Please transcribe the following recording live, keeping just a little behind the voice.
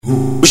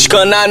Os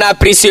cana na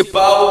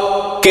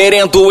principal,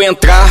 querendo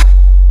entrar.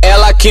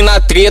 Ela aqui na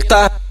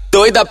treta,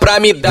 doida pra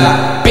me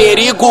dar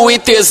perigo e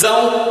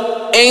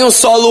tesão. Em um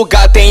só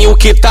lugar tenho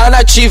que tá na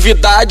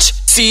atividade.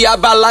 Se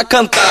abalar,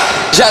 cantar,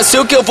 já sei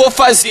o que eu vou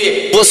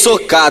fazer. Vou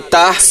socar,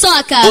 tá?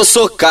 Soca. Vou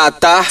socar,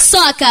 tá?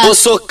 Soca. Vou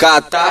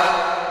socar,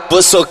 tá?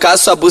 Vou socar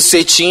sua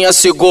bucetinha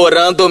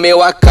segurando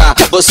meu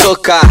AK. Vou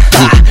socar,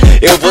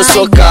 eu vou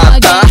socar,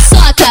 tá?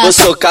 Soca. Vou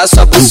socar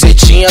sua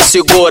bucetinha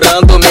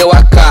segurando meu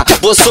AK.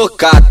 Vou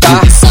socar,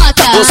 tá?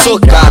 Soca. Vou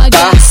socar,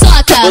 tá?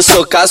 Soca. Vou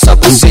socar sua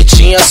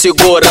bucetinha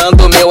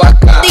segurando meu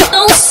AK.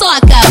 Então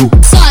soca,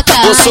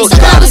 soca. Vou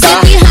socar, você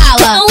tá? que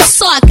rala. Então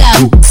soca,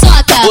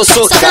 soca. Vou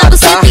socar, soca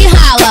você tá? que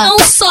rala. Então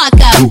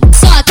soca,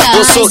 soca.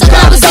 Vou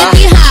socar, você tá?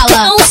 que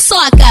rala. Então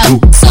soca,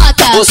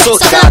 soca. Vou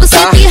socar, você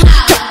tá? que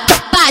rala.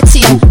 Bate,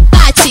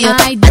 bate.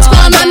 Bate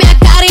pela na minha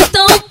cara,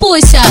 então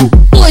puxa,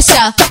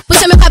 puxa.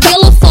 Puxa meu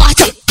cabelo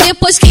forte.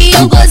 Depois que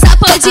eu gozar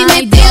pode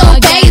meter o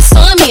pé e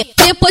some.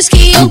 Depois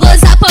que eu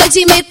gozar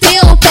pode meter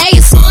o pé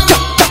e some.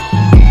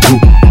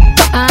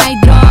 Ai,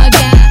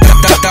 droga.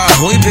 Tá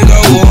ruim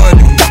pegar o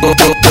homem.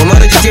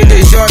 Comando de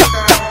Dejota,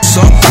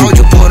 só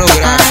áudio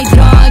pornográfico. Ai,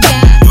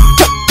 droga.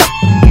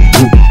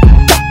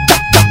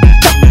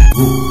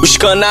 Os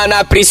cana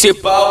na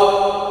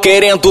principal,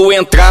 querendo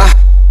entrar.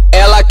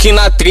 Ela aqui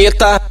na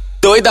treta,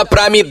 doida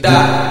pra me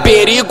dar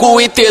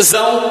perigo e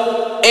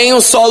tesão. Em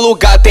um só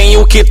lugar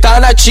tenho que tá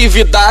na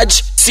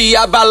atividade. Se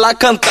abalar,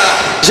 cantar,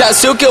 já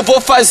sei o que eu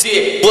vou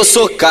fazer. Vou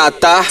socar,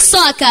 tá?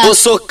 Soca. Vou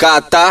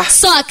socar, tá?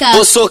 Soca.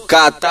 Vou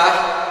socar,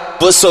 tá?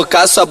 Vou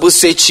socar sua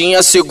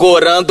bucetinha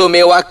segurando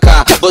meu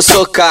AK. Vou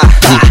socar,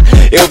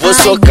 eu vou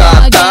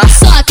socar, tá?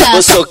 Soca.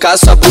 Vou socar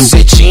sua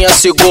bucetinha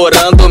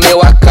segurando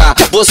meu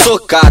AK. Vou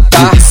socar,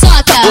 tá?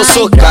 Soca. Vou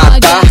socar,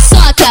 tá?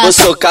 Soca. Vou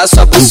socar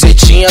sua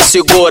bucetinha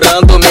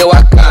segurando meu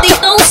AK.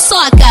 Então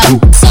soca,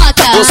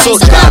 soca. Vou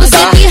socar, você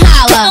tá? que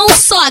rala. Então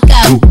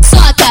soca,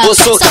 soca. Vou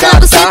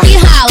socar, você tá? que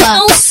rala.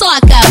 Então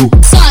soca,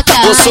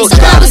 soca. Vou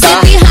socar, você tá?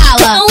 que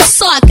rala. Então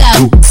soca,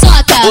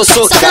 soca. Vou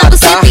socar,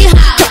 você tá? que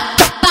rala.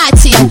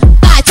 Bate,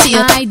 bate.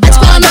 Bate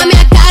pela na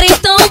minha cara,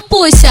 então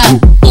puxa,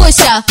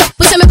 puxa.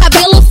 Puxa meu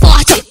cabelo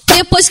forte.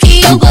 Depois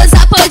que eu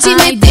gozar pode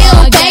meter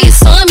o pé e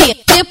some.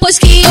 Depois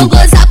que eu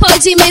gozar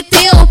pode meter